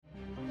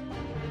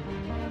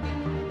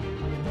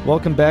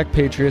Welcome back,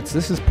 Patriots.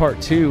 This is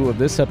part 2 of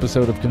this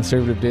episode of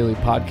Conservative Daily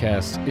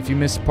Podcast. If you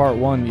missed part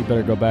 1, you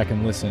better go back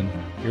and listen.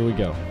 Here we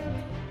go.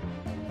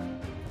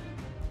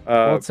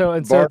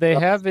 So they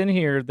have in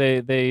here,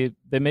 they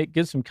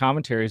give some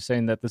commentary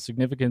saying that the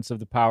significance of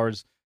the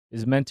powers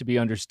is meant to be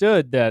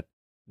understood, that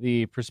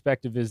the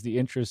perspective is the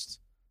interests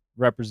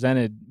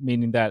represented,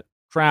 meaning that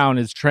crown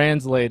is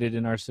translated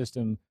in our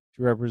system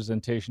to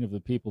representation of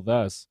the people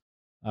thus,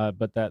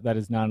 but that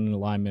is not in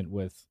alignment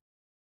with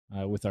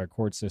our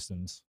court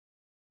systems.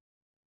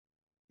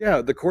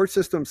 Yeah, the court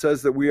system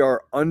says that we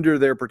are under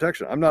their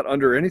protection. I'm not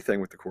under anything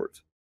with the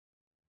courts.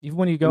 Even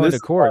when you go into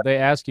court, they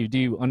ask you, do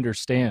you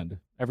understand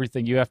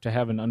everything? You have to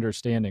have an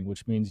understanding,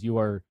 which means you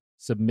are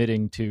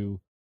submitting to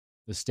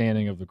the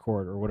standing of the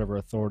court or whatever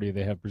authority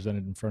they have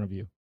presented in front of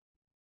you.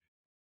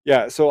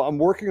 Yeah, so I'm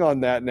working on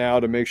that now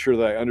to make sure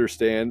that I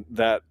understand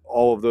that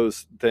all of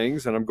those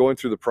things, and I'm going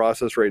through the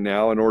process right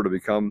now in order to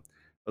become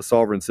a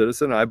sovereign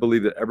citizen. I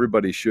believe that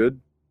everybody should.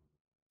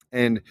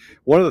 And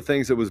one of the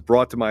things that was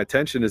brought to my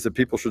attention is that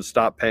people should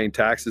stop paying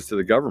taxes to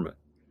the government.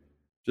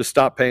 Just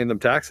stop paying them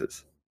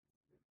taxes.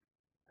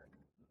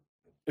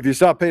 If you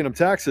stop paying them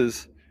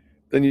taxes,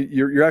 then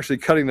you're actually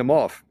cutting them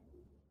off.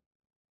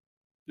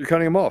 You're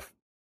cutting them off.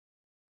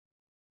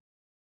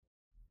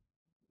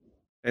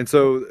 And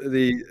so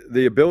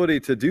the ability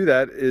to do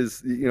that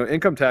is,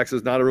 income tax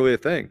is not really a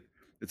thing.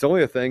 It's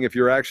only a thing if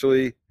you're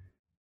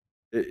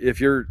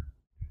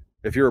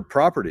a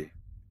property.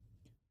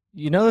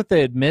 You know that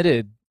they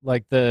admitted,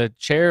 like the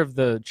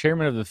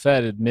chairman of the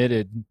Fed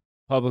admitted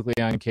publicly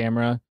on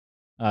camera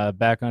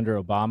back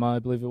under Obama, I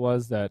believe it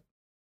was, that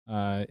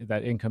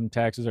income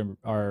taxes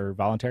are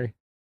voluntary.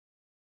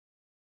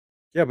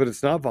 Yeah, but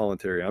it's not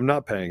voluntary. I'm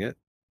not paying it.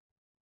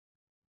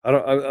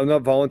 I'm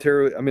not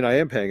voluntarily. I mean, I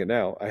am paying it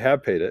now. I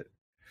have paid it.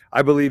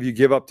 I believe you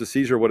give up to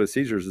Caesar what is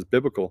Caesar's is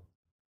biblical.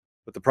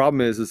 But the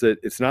problem is that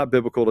it's not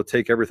biblical to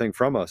take everything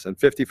from us. And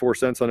 54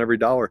 cents on every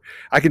dollar.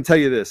 I can tell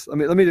you this.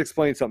 Let me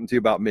explain something to you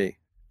about me.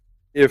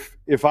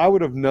 If I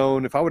would have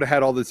known, if I would have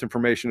had all this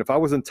information, if I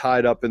wasn't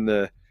tied up in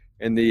the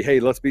hey,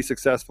 let's be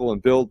successful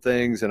and build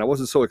things, and I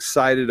wasn't so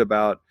excited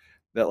about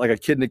that, like a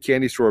kid in a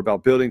candy store,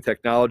 about building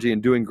technology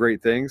and doing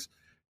great things,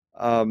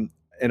 and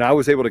I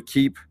was able to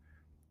keep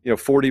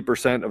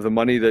 40% of the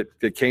money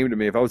that came to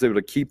me, if I was able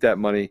to keep that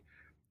money,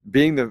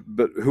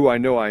 but who I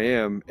know I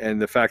am,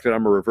 and the fact that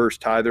I'm a reverse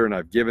tither and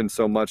I've given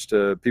so much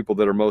to people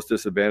that are most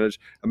disadvantaged,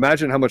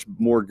 imagine how much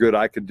more good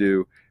I could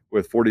do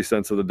with 40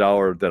 cents of the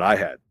dollar that I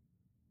had.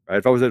 Right?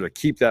 If I was able to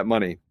keep that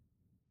money,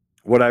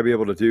 what I'd be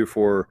able to do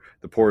for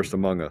the poorest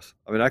among us.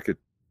 I mean, I could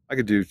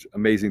do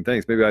amazing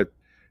things. Maybe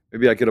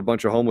I get a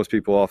bunch of homeless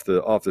people off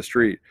the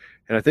street.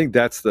 And I think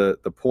that's the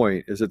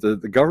point, is that the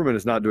government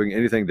is not doing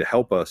anything to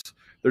help us.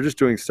 They're just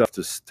doing stuff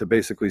to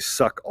basically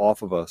suck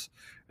off of us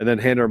and then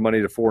hand our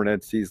money to foreign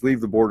entities,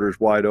 leave the borders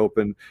wide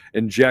open,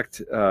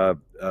 inject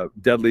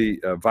deadly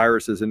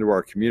viruses into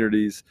our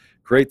communities,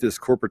 create this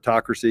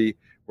corporatocracy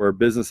where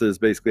businesses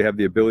basically have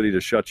the ability to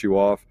shut you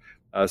off,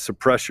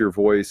 suppress your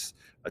voice,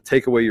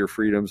 take away your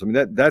freedoms. I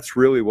mean, that's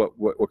really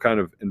what kind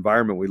of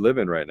environment we live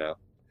in right now.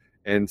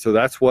 And so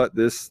that's what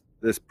this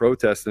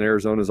protest in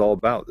Arizona is all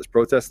about. This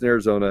protest in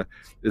Arizona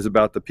is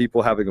about the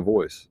people having a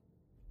voice.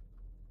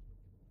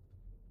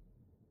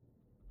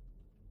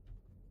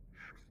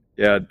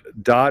 Yeah,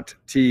 Dot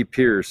T.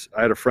 Pierce.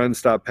 I had a friend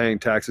stop paying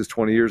taxes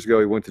 20 years ago.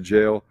 He went to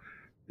jail.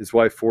 His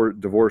wife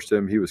divorced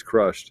him. He was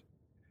crushed.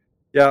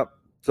 Yeah,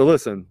 so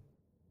listen,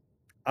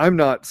 I'm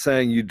not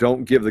saying you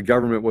don't give the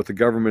government what the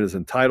government is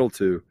entitled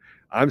to.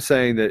 I'm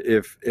saying that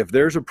if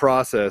there's a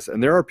process,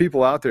 and there are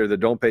people out there that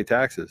don't pay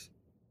taxes,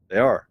 they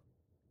are.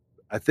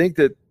 I think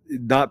that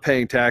not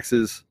paying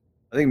taxes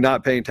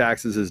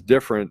is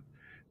different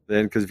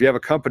than, because if you have a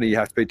company, you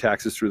have to pay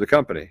taxes through the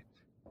company,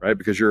 right?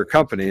 Because you're a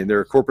company and there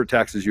are corporate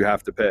taxes you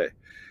have to pay.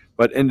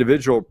 But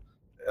individual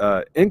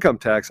income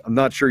tax, I'm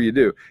not sure you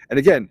do. And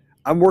again,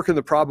 I'm working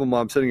the problem while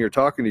I'm sitting here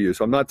talking to you.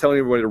 So I'm not telling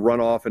everybody to run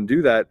off and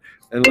do that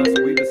unless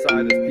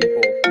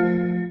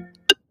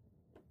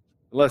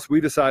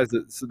we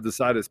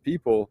decide as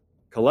people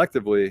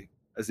collectively,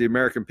 as the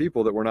American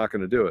people, that we're not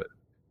going to do it.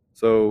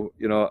 So,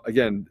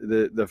 again,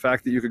 the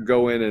fact that you could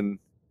go in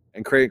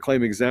and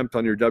claim exempt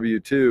on your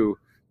W-2,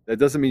 that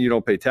doesn't mean you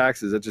don't pay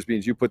taxes. That just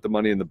means you put the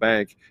money in the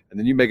bank and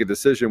then you make a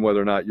decision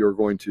whether or not you're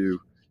going to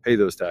pay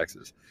those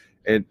taxes.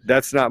 And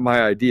that's not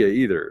my idea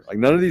either. Like,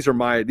 none of these are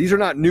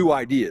not new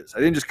ideas. I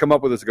didn't just come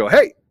up with this and go,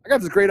 hey, I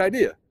got this great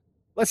idea.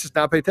 Let's just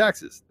not pay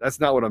taxes. That's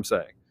not what I'm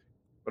saying.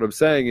 What I'm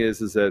saying is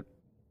that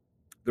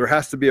there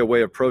has to be a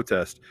way of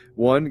protest.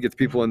 One, get the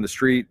people in the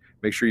street,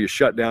 make sure you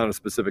shut down a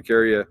specific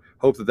area,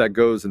 hope that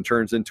goes and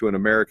turns into an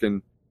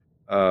American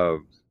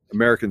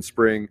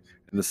spring.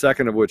 And the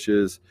second of which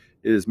is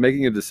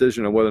making a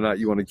decision on whether or not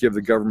you want to give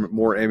the government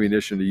more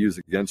ammunition to use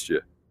against you.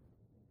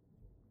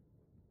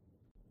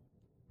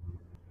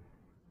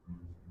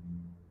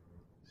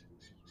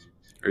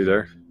 Are you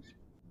there?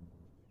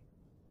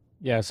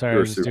 Yeah, sorry, I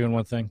was just doing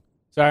one thing.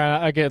 Sorry,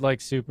 I get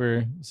like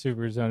super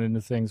zoned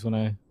into things when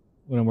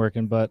I'm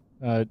working, but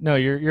no,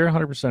 you're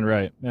 100%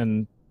 right.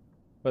 And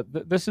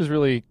But this is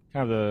really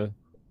kind of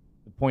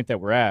the point that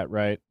we're at,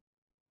 right?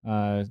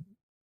 I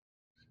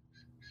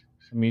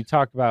mean, you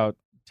talk about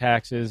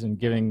taxes and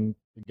giving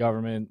the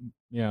government,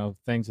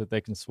 things that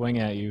they can swing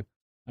at you.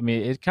 I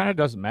mean, it kind of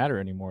doesn't matter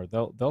anymore.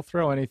 They'll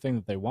throw anything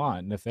that they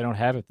want, and if they don't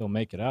have it, they'll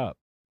make it up.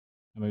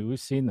 I mean, we've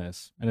seen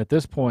this, and at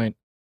this point,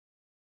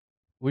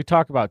 we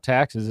talk about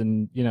taxes,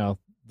 and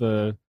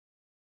the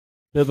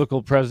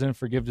biblical president,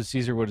 forgive to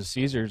Caesar what is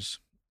Caesar's.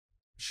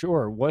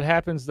 Sure. What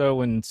happens though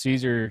when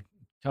Caesar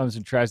comes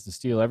and tries to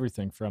steal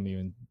everything from you,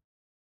 and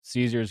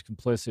Caesar is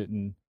complicit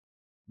in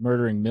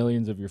murdering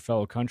millions of your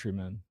fellow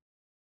countrymen?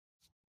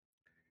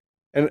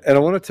 And I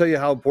want to tell you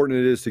how important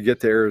it is to get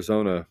to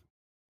Arizona.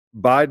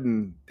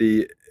 Biden,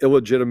 the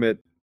illegitimate,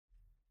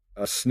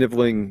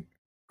 sniveling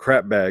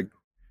crap bag,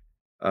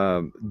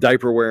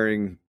 diaper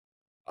wearing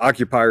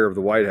occupier of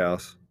the White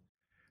House,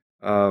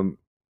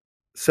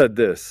 said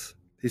this.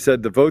 He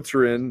said, the votes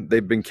are in.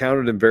 They've been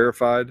counted and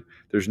verified.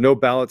 There's no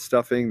ballot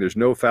stuffing. There's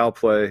no foul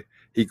play.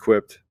 He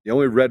quipped. The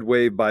only red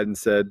wave, Biden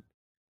said,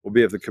 will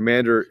be if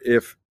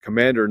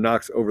commander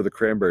knocks over the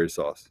cranberry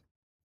sauce.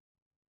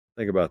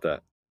 Think about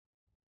that.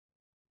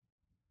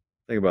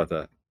 Think about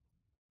that.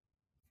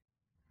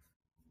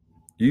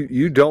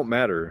 You don't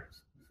matter,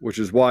 which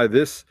is why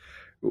it's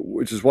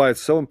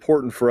so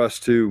important for us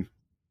to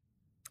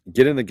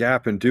get in the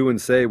gap and do and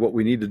say what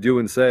we need to do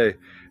and say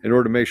in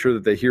order to make sure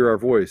that they hear our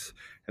voice.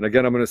 And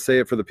again, I'm going to say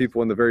it for the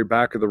people in the very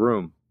back of the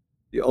room.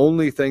 The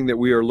only thing that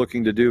we are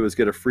looking to do is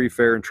get a free,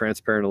 fair, and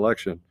transparent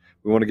election.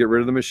 We want to get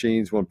rid of the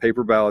machines. We want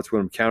paper ballots. We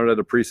want them counted at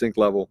a precinct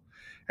level.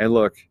 And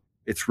look,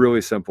 it's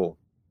really simple.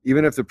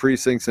 Even if the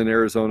precincts in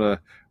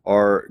Arizona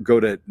go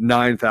to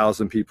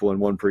 9,000 people in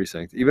one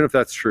precinct, even if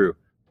that's true,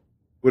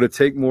 would it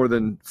take more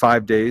than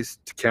 5 days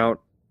to count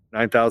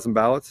 9,000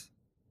 ballots,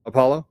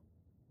 Apollo?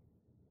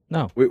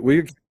 No.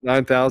 We get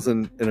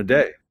 9,000 in a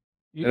day.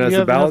 You have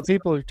enough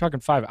people, you're talking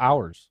 5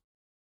 hours.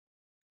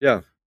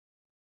 Yeah.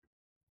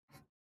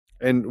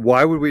 And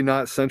why would we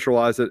not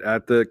centralize it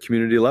at the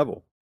community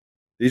level?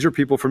 These are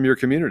people from your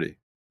community.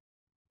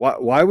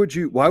 Why would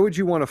you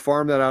want to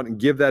farm that out and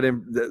give that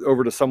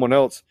over to someone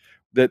else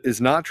that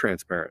is not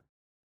transparent?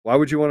 Why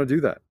would you want to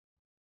do that?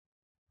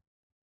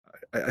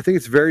 I think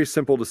it's very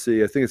simple to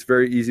see. I think it's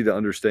very easy to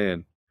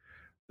understand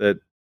that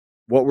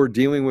what we're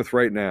dealing with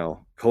right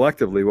now,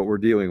 collectively, what we're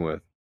dealing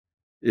with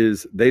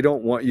is they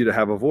don't want you to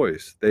have a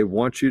voice. They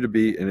want you to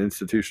be an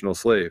institutional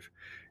slave.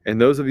 And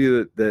those of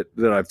you that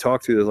I've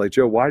talked to, that's like,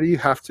 Joe, why do you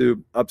have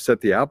to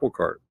upset the apple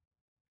cart?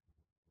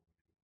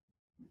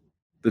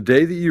 The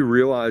day that you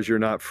realize you're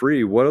not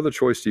free, what other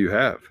choice do you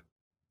have?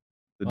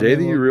 The day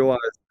that you realize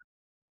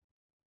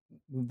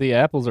the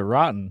apples are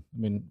rotten. I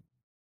mean,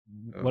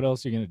 what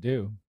else are you going to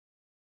do?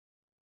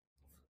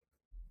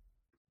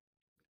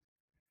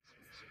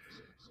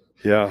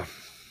 Yeah.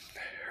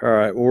 All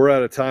right. Well, we're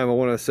out of time. I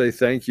want to say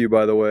thank you,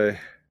 by the way.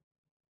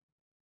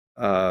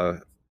 I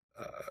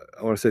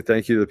want to say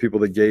thank you to the people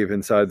that gave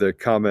inside the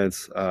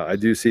comments. I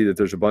do see that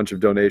there's a bunch of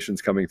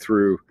donations coming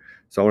through.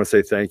 So I want to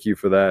say thank you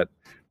for that.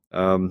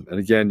 And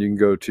again, you can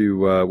go to,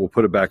 we'll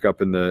put it back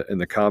up in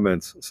the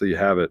comments so you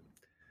have it.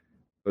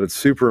 But it's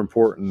super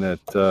important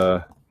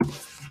that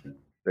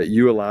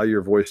you allow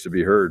your voice to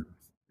be heard.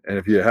 And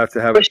if you have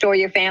to have restore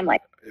your family,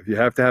 if you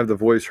have to have the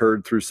voice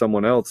heard through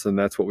someone else, then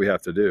that's what we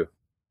have to do.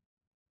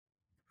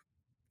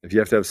 If you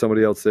have to have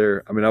somebody else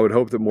there, I mean, I would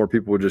hope that more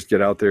people would just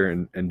get out there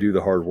and do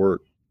the hard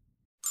work.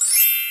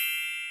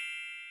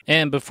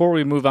 And before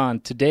we move on,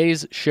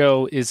 today's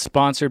show is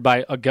sponsored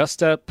by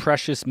Augusta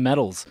Precious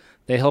Metals.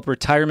 They help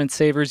retirement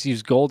savers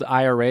use gold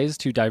IRAs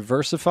to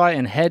diversify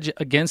and hedge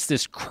against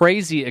this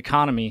crazy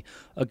economy.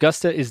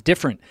 Augusta is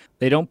different.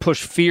 They don't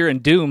push fear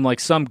and doom like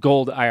some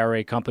gold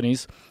IRA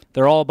companies.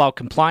 They're all about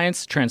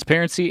compliance,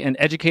 transparency, and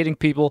educating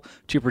people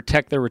to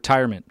protect their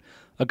retirement.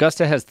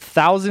 Augusta has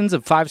thousands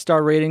of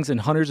 5-star ratings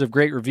and hundreds of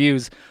great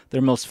reviews.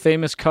 Their most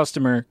famous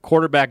customer,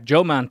 quarterback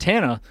Joe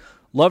Montana,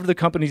 loved the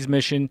company's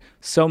mission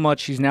so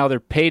much he's now their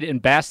paid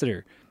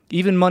ambassador.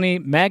 Even Money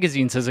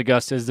Magazine says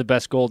Augusta is the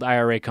best gold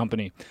IRA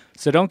company.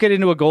 So don't get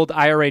into a gold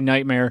IRA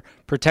nightmare.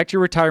 Protect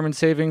your retirement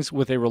savings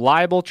with a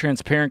reliable,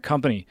 transparent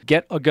company.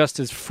 Get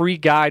Augusta's free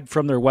guide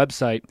from their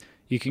website.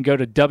 You can go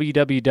to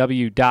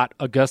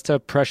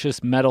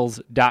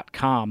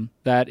www.augustapreciousmetals.com.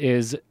 That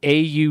is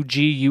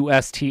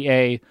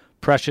AUGUSTA,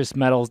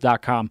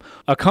 preciousmetals.com.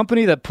 A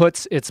company that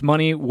puts its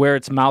money where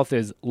its mouth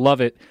is.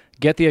 Love it.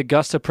 Get the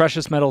Augusta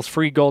Precious Metals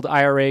free gold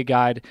IRA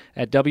guide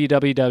at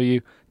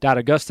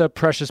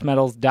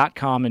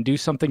www.augustapreciousmetals.com and do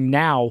something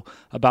now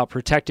about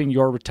protecting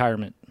your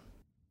retirement.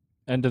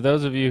 And to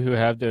those of you who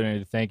have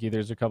donated, thank you.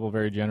 There's a couple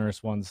very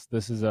generous ones.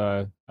 This is,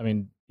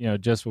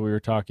 just what we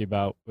were talking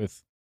about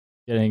with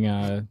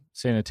getting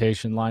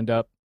sanitation lined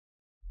up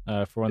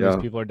for when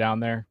those people are down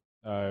there.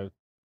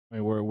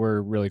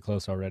 We're really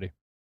close already.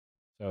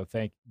 So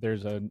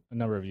there's a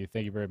number of you.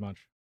 Thank you very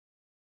much.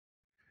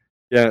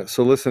 Yeah.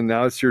 So listen,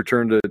 now it's your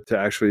turn to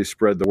actually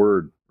spread the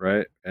word,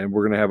 right? And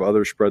we're going to have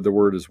others spread the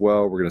word as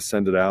well. We're going to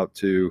send it out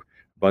to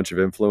a bunch of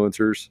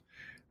influencers.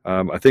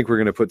 I think we're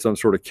going to put some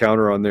sort of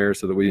counter on there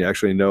so that we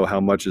actually know how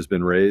much has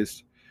been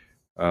raised,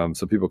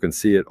 so people can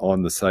see it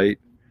on the site.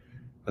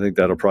 I think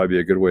that'll probably be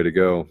a good way to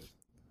go,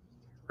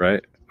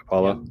 right,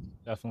 Apollo? Yeah,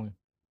 definitely.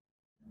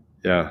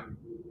 Yeah.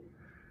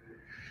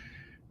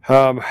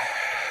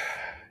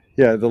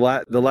 Yeah.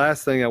 The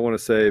last thing I want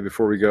to say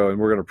before we go, and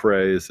we're going to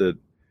pray, is that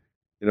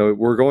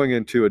we're going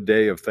into a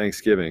day of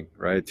Thanksgiving,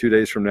 right? 2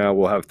 days from now,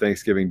 we'll have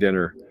Thanksgiving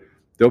dinner.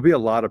 There'll be a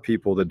lot of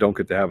people that don't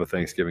get to have a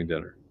Thanksgiving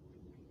dinner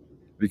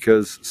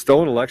because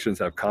stolen elections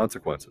have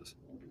consequences.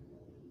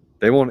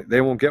 They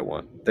won't get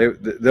one.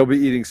 They'll be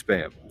eating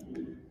Spam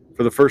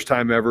for the first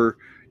time ever.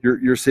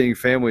 You're seeing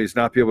families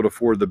not be able to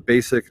afford the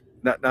basic,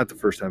 not the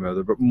first time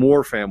ever, but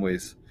more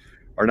families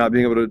are not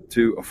being able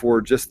to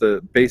afford just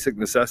the basic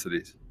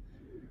necessities.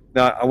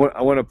 Now, I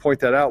want to point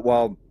that out.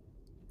 While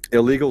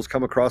illegals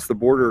come across the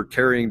border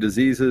carrying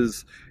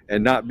diseases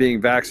and not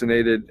being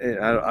vaccinated,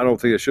 I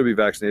don't think they should be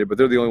vaccinated, but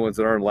they're the only ones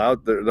that aren't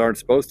allowed, that aren't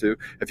supposed to.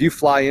 If you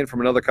fly in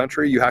from another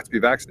country, you have to be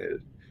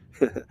vaccinated.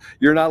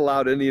 You're not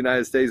allowed in the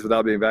United States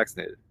without being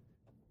vaccinated.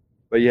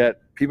 But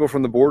yet people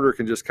from the border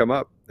can just come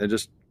up and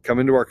just come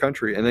into our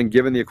country and then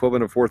given the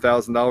equivalent of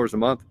 $4,000 a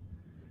month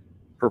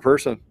per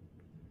person.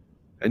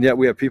 And yet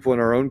we have people in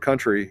our own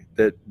country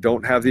that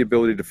don't have the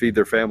ability to feed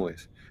their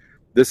families.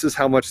 This is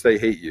how much they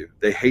hate you.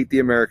 They hate the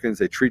Americans.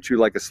 They treat you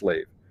like a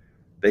slave.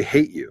 They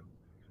hate you.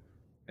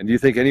 And do you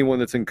think anyone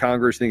that's in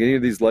Congress, think any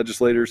of these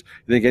legislators,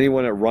 you think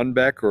anyone at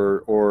Runbeck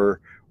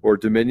or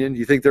Dominion,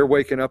 you think they're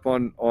waking up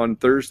on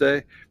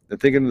Thursday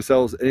and thinking to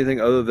themselves anything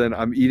other than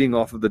I'm eating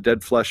off of the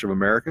dead flesh of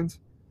Americans?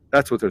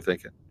 That's what they're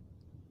thinking.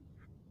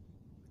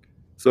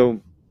 So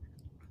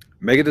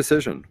make a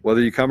decision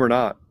whether you come or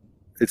not.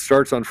 It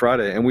starts on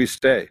Friday and we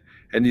stay.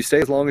 And you stay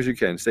as long as you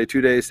can. Stay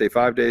 2 days, stay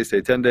 5 days,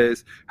 stay 10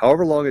 days,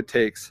 however long it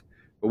takes.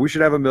 But we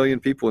should have 1 million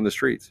people in the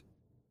streets.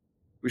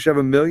 We should have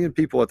 1 million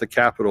people at the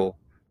Capitol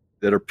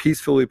that are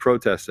peacefully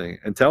protesting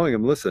and telling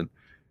them, listen,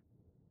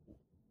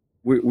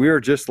 we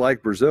are just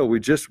like Brazil. We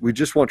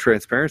just want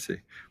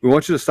transparency. We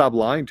want you to stop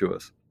lying to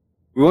us.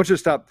 We want you to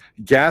stop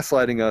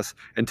gaslighting us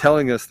and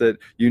telling us that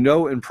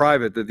in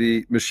private that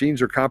the machines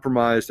are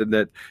compromised and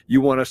that you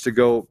want us to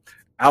go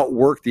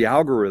outwork the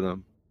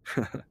algorithm.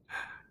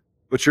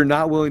 But you're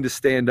not willing to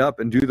stand up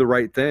and do the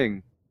right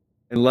thing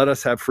and let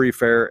us have free,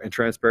 fair, and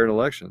transparent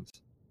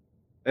elections.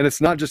 And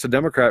it's not just a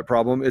Democrat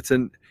problem. It's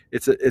a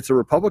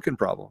Republican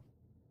problem.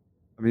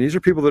 I mean, these are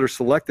people that are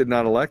selected,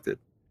 not elected.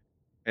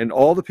 And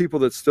all the people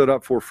that stood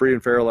up for free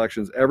and fair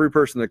elections, every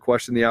person that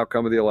questioned the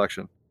outcome of the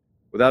election,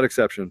 without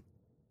exception,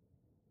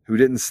 who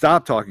didn't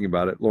stop talking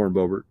about it, Lauren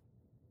Boebert,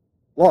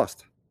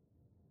 lost.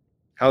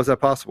 How is that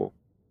possible?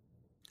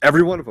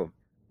 Every one of them.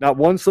 Not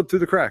one slipped through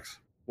the cracks.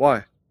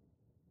 Why?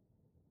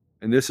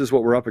 And this is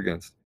what we're up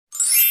against.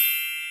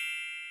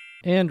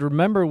 And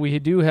remember, we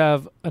do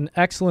have an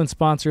excellent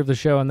sponsor of the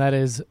show, and that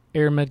is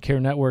Air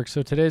Medcare Network.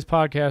 So today's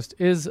podcast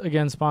is,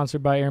 again,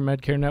 sponsored by Air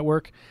Medcare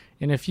Network.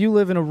 And if you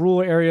live in a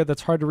rural area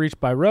that's hard to reach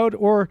by road,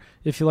 or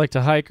if you like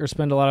to hike or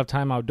spend a lot of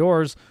time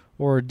outdoors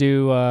or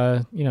do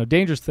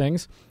dangerous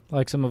things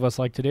like some of us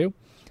like to do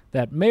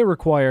that may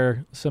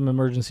require some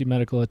emergency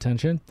medical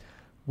attention,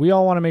 we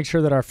all want to make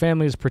sure that our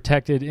family is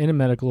protected in a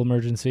medical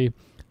emergency.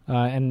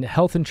 And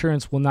health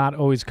insurance will not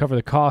always cover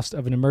the cost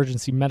of an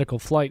emergency medical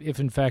flight if,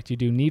 in fact, you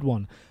do need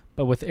one.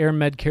 But with Air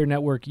Medcare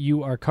Network,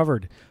 you are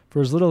covered. For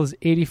as little as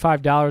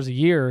 $85 a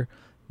year,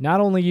 not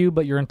only you,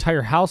 but your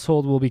entire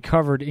household will be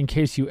covered in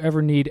case you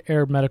ever need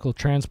air medical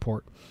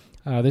transport.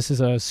 This is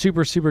a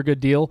super, super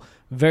good deal,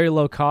 very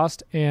low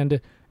cost,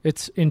 and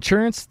it's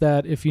insurance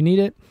that if you need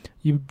it,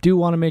 you do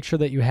want to make sure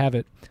that you have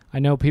it. I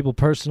know people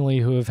personally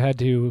who have had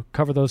to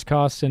cover those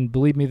costs, and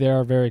believe me, they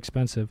are very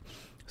expensive.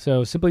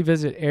 So simply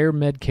visit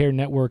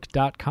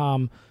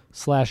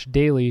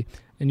airmedcarenetwork.com/daily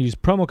and use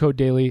promo code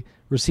daily.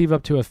 Receive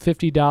up to a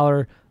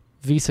 $50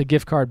 Visa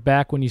gift card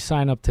back when you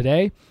sign up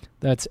today.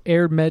 That's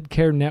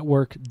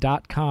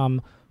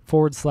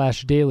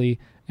airmedcarenetwork.com/daily,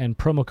 and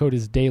promo code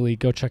is daily.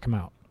 Go check them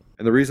out.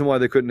 And the reason why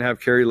they couldn't have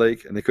Kerry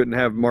Lake and they couldn't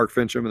have Mark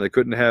Fincham and they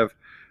couldn't have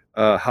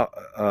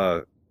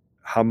Hamida.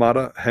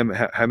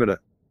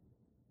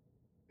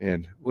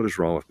 And what is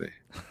wrong with me?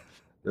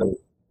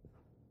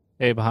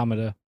 Abe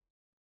Hamida.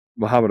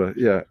 Muhammad,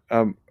 yeah.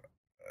 The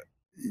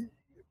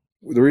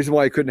reason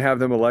why I couldn't have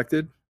them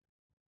elected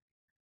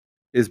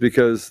is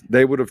because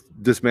they would have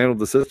dismantled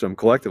the system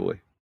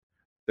collectively.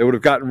 They would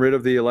have gotten rid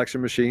of the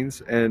election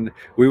machines, and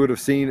we would have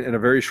seen in a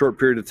very short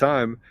period of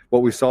time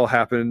what we saw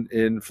happen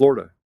in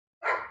Florida.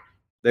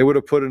 They would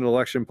have put an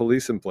election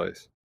police in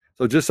place.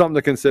 So just something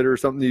to consider,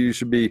 something that you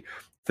should be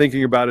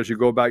thinking about as you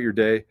go about your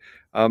day.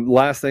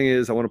 Last thing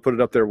is, I want to put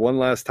it up there one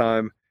last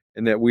time,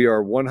 in that we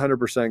are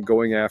 100%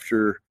 going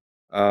after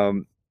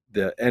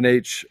the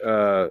NH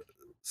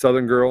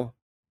Southern Girl.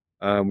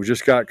 We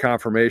just got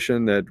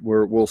confirmation that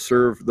we'll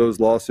serve those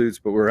lawsuits,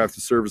 but we'll have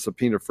to serve a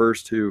subpoena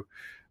first to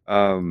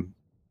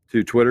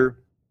Twitter.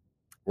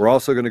 We're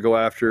also going to go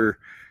after,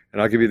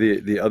 and I'll give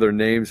you the other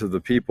names of the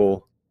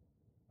people.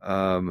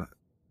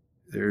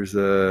 There's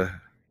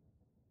a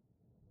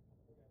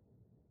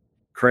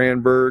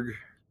Cranberg,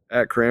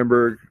 at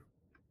Cranberg,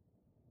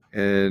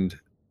 and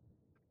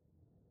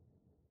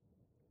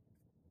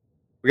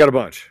we got a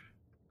bunch.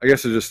 I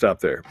guess I'll just stop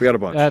there. We got a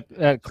bunch.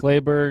 At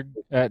Clayburg,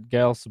 at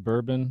Gal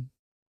Suburban.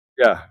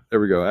 Yeah, there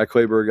we go. At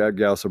Clayburg, at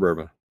Gal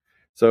Suburban.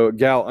 So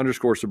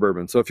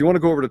Gal_Suburban. So if you want to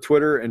go over to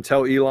Twitter and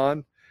tell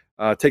Elon,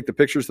 take the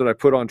pictures that I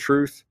put on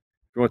Truth.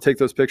 If you want to take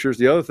those pictures.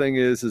 The other thing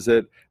is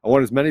that I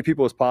want as many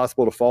people as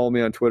possible to follow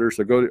me on Twitter.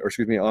 So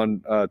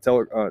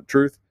on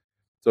Truth.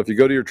 So if you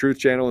go to your Truth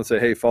channel and say,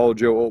 hey, follow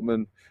Joe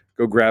Oltmann,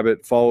 go grab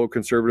it. Follow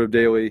Conservative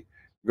Daily,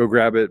 go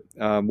grab it.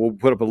 We'll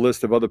put up a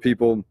list of other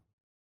people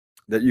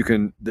that you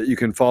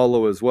can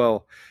follow as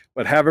well.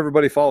 But have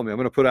everybody follow me. I'm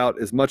going to put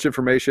out as much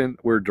information.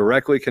 We're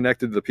directly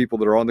connected to the people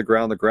that are on the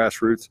ground, the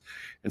grassroots.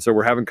 And so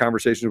we're having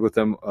conversations with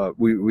them.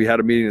 We had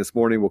a meeting this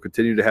morning. We'll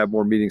continue to have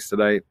more meetings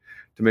tonight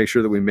to make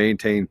sure that we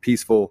maintain a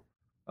peaceful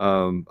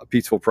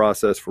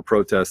process for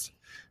protest.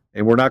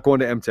 And we're not going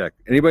to MTech.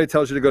 Anybody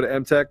tells you to go to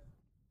MTech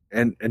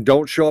and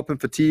don't show up in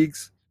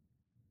fatigues,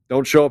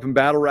 don't show up in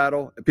battle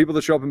rattle. People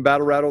that show up in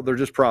battle rattle, they're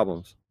just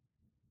problems.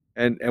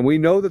 And we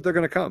know that they're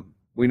going to come.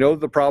 We know that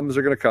the problems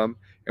are going to come,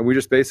 and we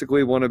just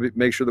basically want to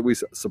make sure that we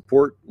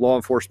support law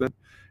enforcement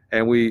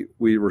and we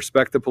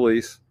respect the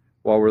police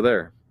while we're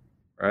there.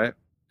 All right?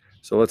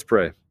 So let's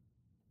pray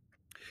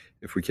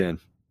if we can.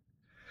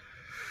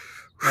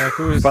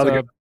 Can we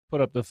just, put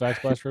up the fact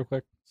splash real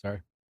quick?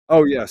 Sorry.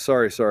 Oh, yeah.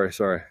 Sorry. So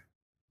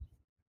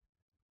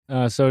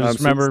just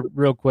remember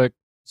real quick.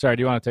 Sorry,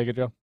 do you want to take it,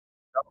 Joe?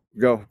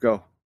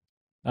 Go.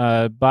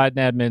 Biden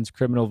admin's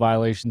criminal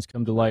violations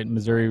come to light in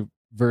Missouri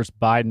versus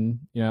Biden,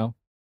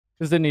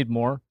 because they need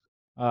more.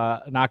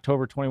 An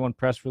October 21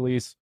 press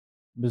release,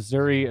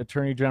 Missouri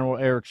Attorney General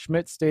Eric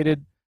Schmidt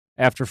stated,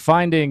 after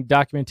finding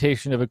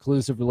documentation of a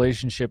collusive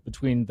relationship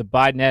between the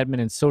Biden admin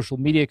and social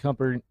media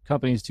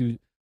companies to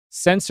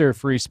censor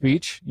free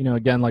speech,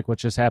 again, like what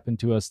just happened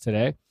to us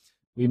today,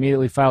 we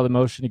immediately filed a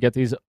motion to get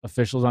these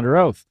officials under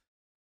oath,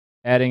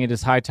 adding it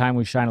is high time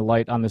we shine a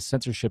light on this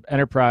censorship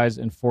enterprise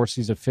and force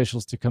these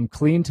officials to come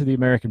clean to the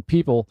American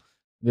people.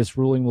 This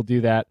ruling will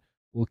do that.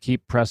 We'll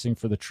keep pressing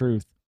for the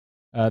truth.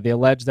 They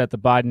allege that the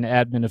Biden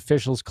admin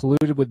officials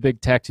colluded with big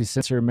tech to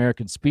censor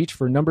American speech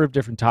for a number of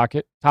different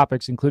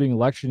topics, including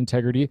election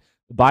integrity,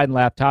 the Biden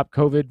laptop,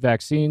 COVID,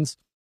 vaccines.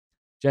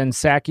 Jen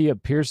Psaki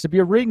appears to be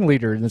a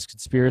ringleader in this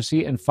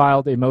conspiracy and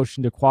filed a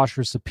motion to quash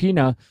her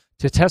subpoena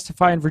to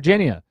testify in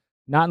Virginia,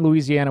 not in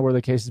Louisiana where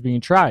the case is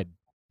being tried.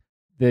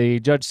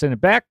 The judge sent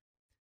it back,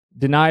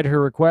 denied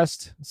her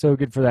request. So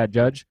good for that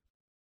judge.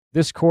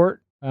 This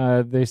court,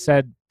 they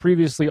said,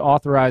 previously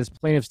authorized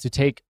plaintiffs to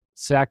take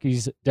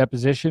Psaki's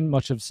deposition.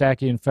 Much of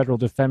Psaki and federal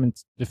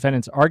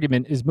defendants'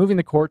 argument is moving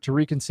the court to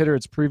reconsider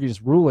its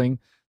previous ruling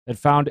that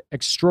found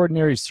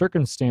extraordinary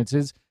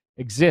circumstances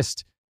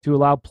exist to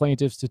allow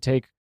plaintiffs to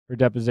take her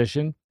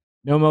deposition.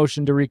 No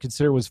motion to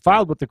reconsider was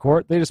filed with the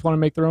court. They just want to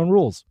make their own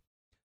rules.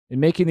 In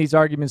making these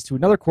arguments to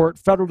another court,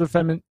 federal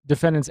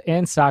defendants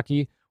and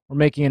Psaki were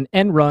making an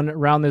end run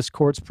around this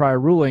court's prior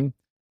ruling.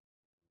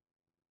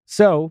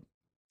 So,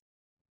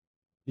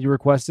 the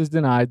request is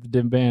denied. The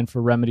demand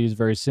for remedy is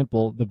very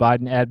simple. The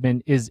Biden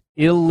admin is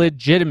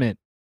illegitimate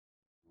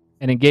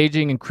and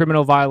engaging in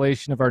criminal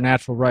violation of our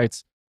natural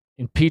rights.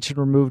 Impeach and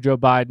remove Joe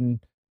Biden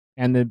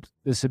and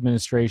this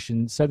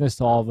administration. Send this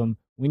to all of them.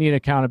 We need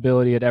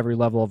accountability at every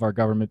level of our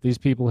government. These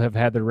people have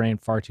had their reign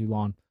far too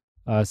long.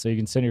 So you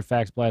can send your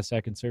fax blast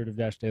at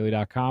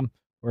conservative-daily.com,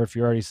 or if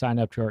you're already signed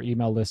up to our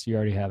email list, you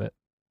already have it.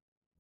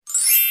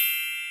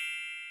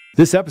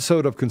 This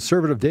episode of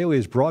Conservative Daily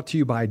is brought to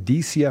you by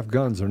DCF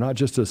Guns. They're not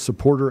just a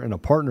supporter and a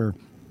partner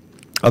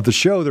of the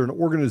show. They're an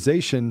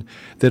organization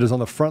that is on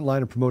the front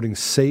line of promoting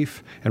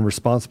safe and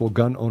responsible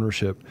gun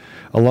ownership.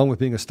 Along with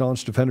being a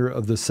staunch defender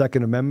of the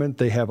Second Amendment,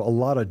 they have a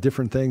lot of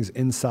different things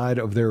inside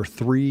of their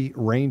 3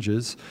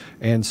 ranges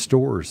and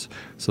stores.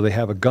 So they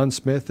have a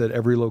gunsmith at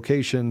every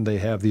location. They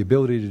have the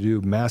ability to do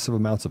massive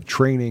amounts of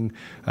training,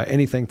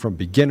 anything from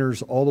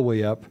beginners all the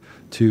way up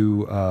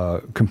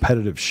to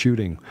competitive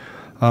shooting.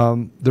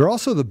 They're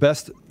also the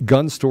best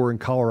gun store in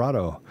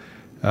Colorado.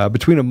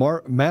 Between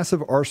a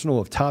massive arsenal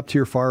of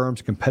top-tier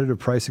firearms, competitive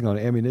pricing on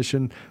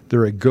ammunition,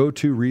 they're a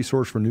go-to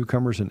resource for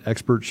newcomers and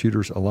expert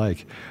shooters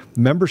alike.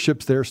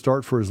 Memberships there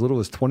start for as little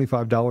as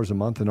 $25 a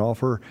month and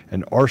offer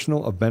an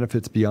arsenal of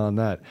benefits beyond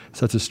that,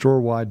 such as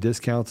store-wide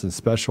discounts and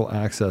special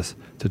access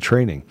to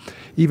training.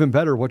 Even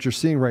better, what you're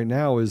seeing right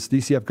now is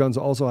DCF Guns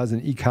also has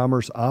an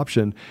e-commerce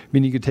option,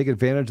 meaning you can take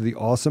advantage of the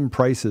awesome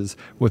prices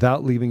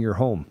without leaving your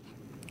home.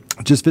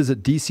 Just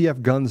visit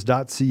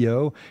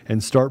dcfguns.co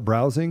and start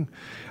browsing.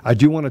 I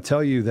do want to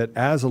tell you that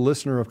as a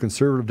listener of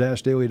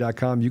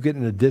conservative-daily.com, you get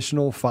an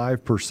additional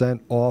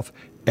 5% off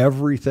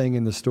everything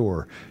in the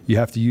store. You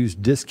have to use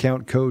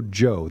discount code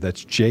Joe.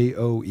 That's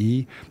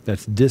JOE.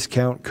 That's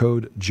discount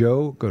code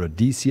Joe. Go to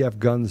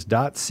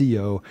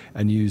dcfguns.co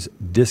and use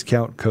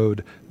discount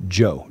code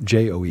Joe.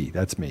 JOE.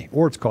 That's me.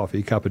 Or it's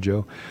coffee, cup of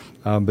Joe.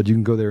 But you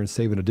can go there and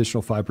save an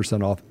additional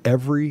 5% off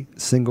every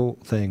single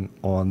thing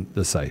on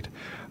the site.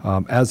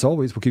 As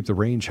always, we'll keep the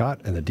range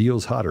hot and the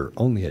deals hotter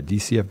only at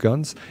DCF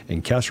Guns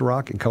in Castle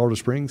Rock and Colorado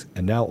Springs,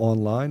 and now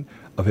online,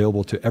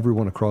 available to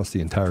everyone across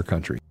the entire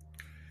country.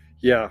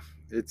 Yeah,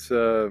 it's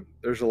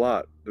there's a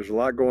lot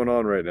going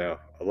on right now,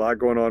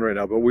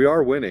 but we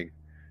are winning.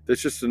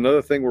 That's just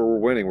another thing where we're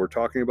winning. We're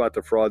talking about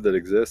the fraud that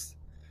exists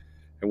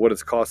and what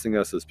it's costing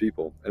us as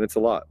people, and it's a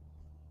lot.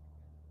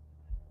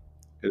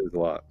 It is a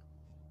lot.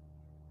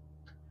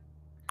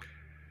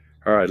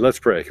 All right, let's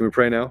pray. Can we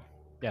pray now?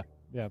 Yeah,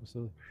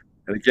 absolutely.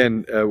 And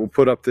again, we'll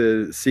put up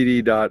the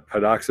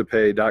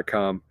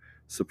cd.padoxapay.com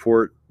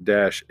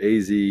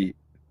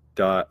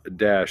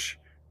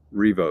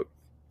support-az-revote.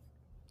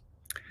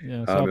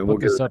 Yeah, so I'll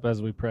put this up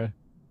as we pray.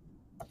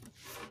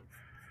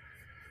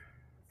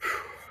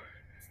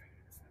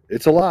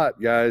 It's a lot,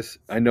 guys.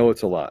 I know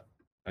it's a lot.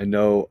 I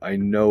know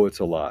it's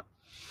a lot.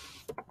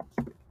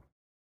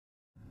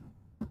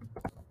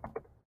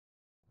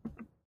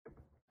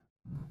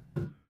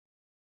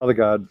 Father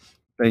God,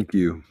 thank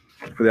you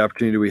for the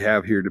opportunity we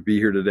have here to be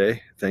here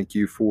today. Thank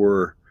you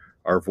for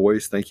our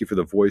voice. Thank you for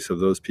the voice of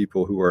those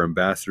people who are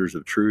ambassadors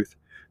of truth,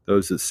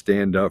 those that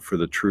stand up for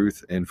the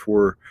truth and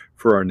for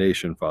our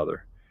nation,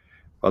 Father.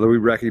 Father, we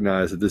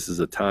recognize that this is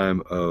a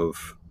time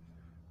of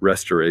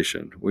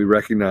restoration. We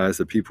recognize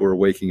that people are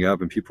waking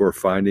up and people are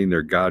finding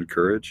their God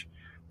courage.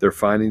 They're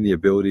finding the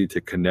ability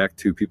to connect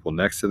to people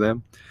next to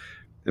them.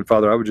 And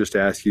Father, I would just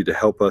ask you to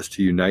help us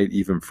to unite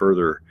even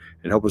further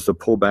and help us to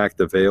pull back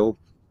the veil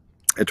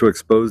and to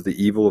expose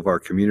the evil of our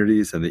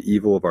communities and the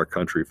evil of our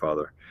country,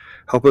 Father.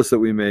 Help us that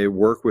we may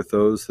work with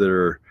those that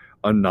are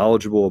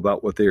unknowledgeable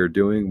about what they are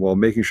doing while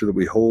making sure that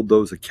we hold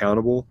those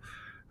accountable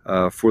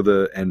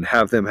and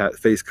have them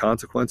face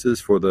consequences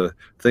for the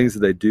things that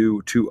they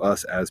do to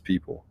us as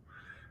people.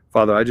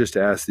 Father, I just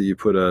ask that you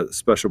put a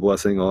special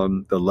blessing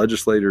on the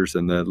legislators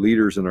and the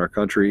leaders in our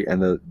country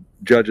and the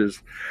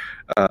judges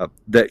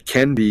that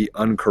can be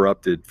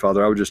uncorrupted.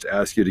 Father, I would just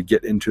ask you to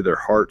get into their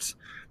hearts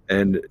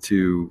and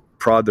to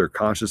prod their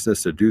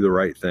consciousness to do the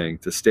right thing,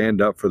 to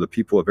stand up for the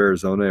people of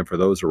Arizona and for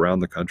those around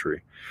the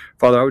country.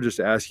 Father, I would just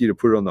ask you to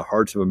put it on the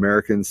hearts of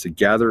Americans to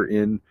gather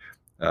in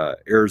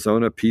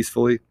Arizona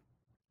peacefully,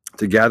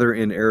 to gather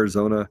in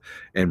Arizona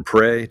and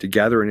pray, to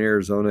gather in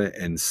Arizona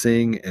and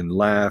sing and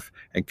laugh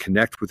and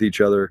connect with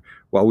each other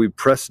while we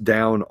press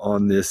down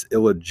on this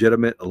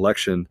illegitimate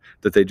election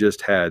that they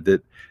just had,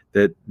 that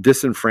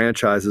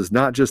disenfranchises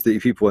not just the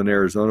people in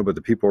Arizona, but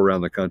the people around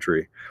the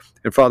country.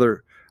 And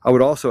Father, I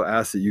would also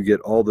ask that you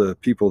get all the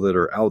people that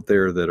are out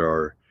there that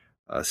are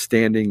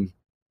standing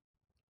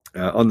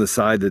on the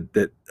side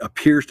that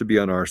appears to be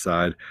on our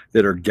side,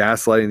 that are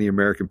gaslighting the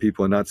American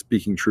people and not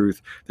speaking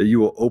truth, that you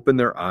will open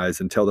their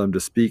eyes and tell them to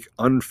speak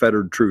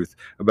unfettered truth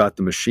about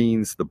the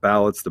machines, the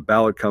ballots, the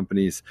ballot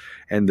companies,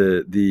 and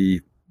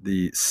the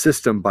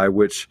system by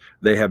which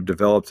they have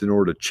developed in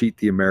order to cheat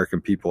the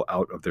American people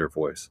out of their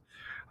voice.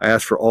 I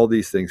ask for all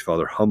these things,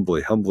 Father,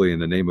 humbly in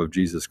the name of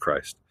Jesus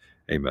Christ.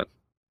 Amen.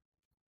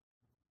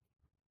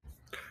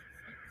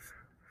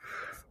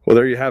 Well,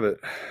 there you have it.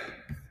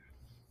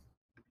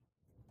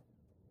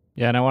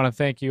 Yeah, and I want to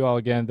thank you all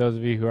again, those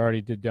of you who already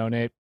did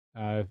donate.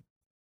 If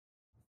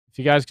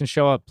you guys can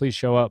show up, please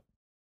show up.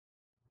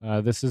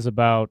 This is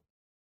about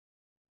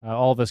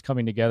all of us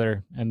coming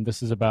together, and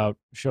this is about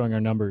showing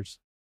our numbers.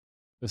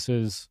 This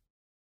is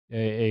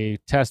a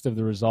test of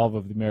the resolve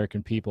of the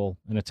American people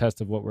and a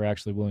test of what we're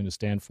actually willing to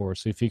stand for.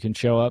 So if you can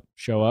show up,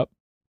 show up.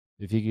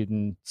 If you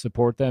can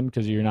support them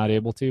because you're not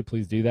able to,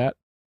 please do that.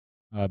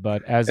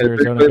 But as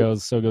Arizona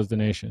goes, so goes the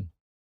nation.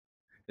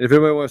 If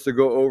anybody wants to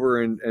go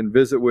over and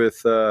visit with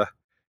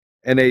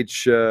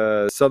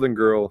NH Southern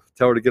Girl,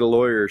 tell her to get a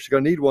lawyer. She's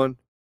going to need one.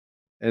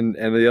 And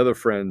the other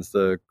friends,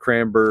 the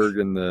Cranberg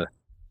and the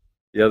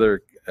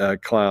other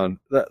clown.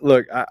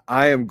 Look,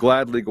 I am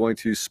gladly going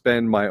to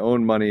spend my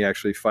own money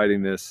actually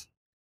fighting this.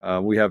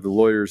 We have the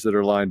lawyers that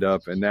are lined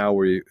up, and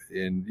now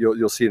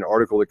you'll see an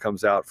article that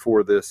comes out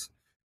for this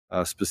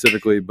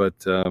specifically, but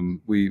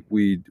we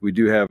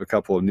do have a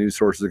couple of news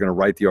sources that are going to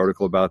write the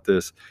article about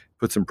this,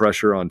 put some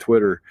pressure on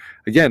Twitter.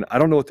 Again, I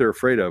don't know what they're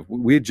afraid of.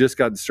 We had just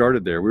gotten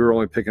started there. We were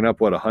only picking up,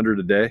 100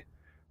 a day,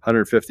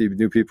 150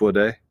 new people a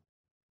day?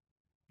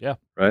 Yeah.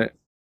 Right?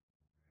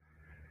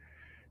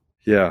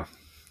 Yeah.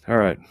 All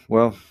right.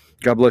 Well,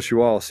 God bless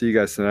you all. See you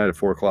guys tonight at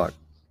 4 o'clock.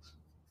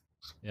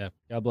 Yeah.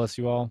 God bless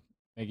you all.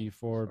 Thank you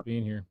for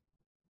being here.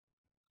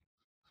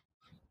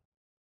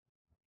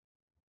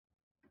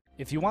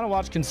 If you want to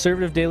watch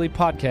Conservative Daily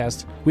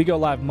Podcast, we go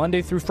live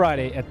Monday through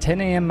Friday at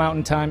 10 a.m.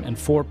 Mountain Time and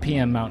 4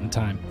 p.m. Mountain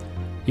Time.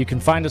 You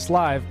can find us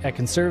live at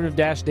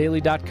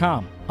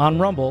conservative-daily.com, on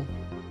Rumble,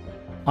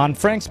 on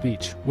Frank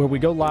Speech, where we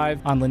go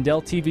live on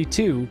Lindell TV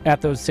 2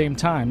 at those same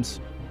times,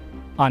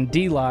 on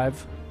D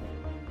Live,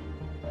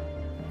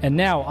 and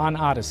now on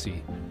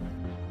Odyssey.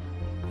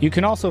 You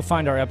can also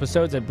find our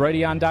episodes at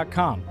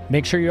Brighteon.com.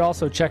 Make sure you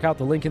also check out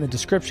the link in the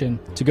description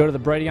to go to the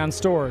Brighteon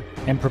store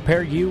and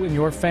prepare you and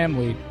your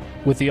family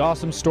with the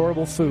awesome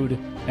storable food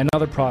and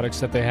other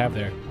products that they have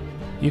there.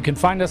 You can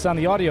find us on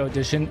the audio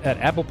edition at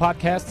Apple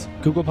Podcasts,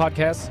 Google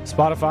Podcasts,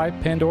 Spotify,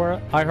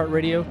 Pandora,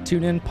 iHeartRadio,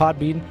 TuneIn,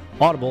 Podbean,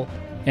 Audible,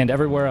 and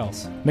everywhere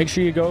else. Make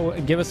sure you go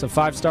and give us a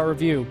 5-star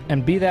review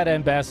and be that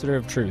ambassador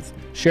of truth.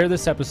 Share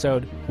this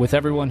episode with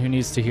everyone who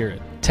needs to hear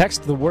it.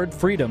 Text the word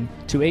freedom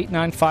to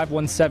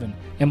 89517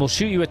 and we'll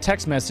shoot you a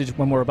text message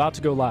when we're about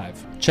to go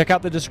live. Check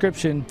out the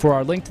description for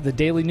our link to the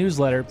daily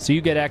newsletter so you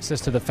get access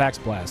to the fax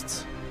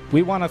blasts.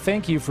 We want to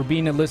thank you for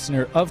being a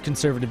listener of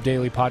Conservative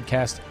Daily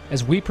Podcast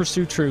as we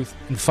pursue truth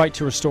and fight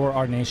to restore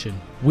our nation.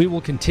 We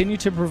will continue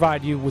to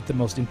provide you with the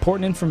most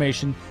important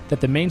information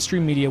that the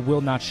mainstream media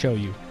will not show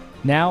you.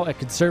 Now at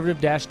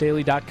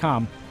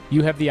conservative-daily.com,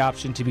 you have the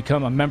option to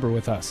become a member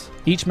with us.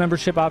 Each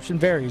membership option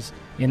varies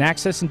in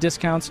access and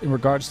discounts in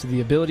regards to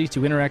the ability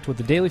to interact with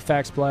the daily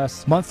fax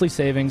blasts, monthly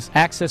savings,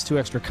 access to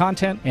extra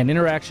content, and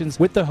interactions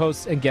with the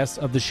hosts and guests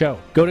of the show.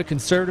 Go to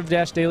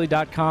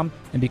conservative-daily.com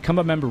and become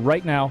a member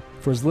right now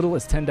for as little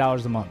as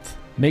 $10 a month.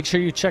 Make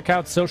sure you check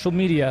out social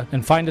media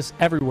and find us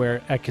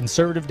everywhere at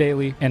Conservative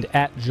Daily and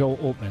at Joel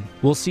Oltman.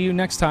 We'll see you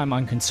next time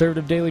on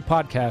Conservative Daily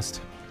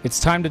Podcast. It's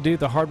time to do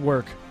the hard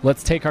work.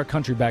 Let's take our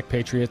country back,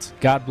 Patriots.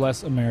 God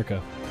bless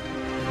America.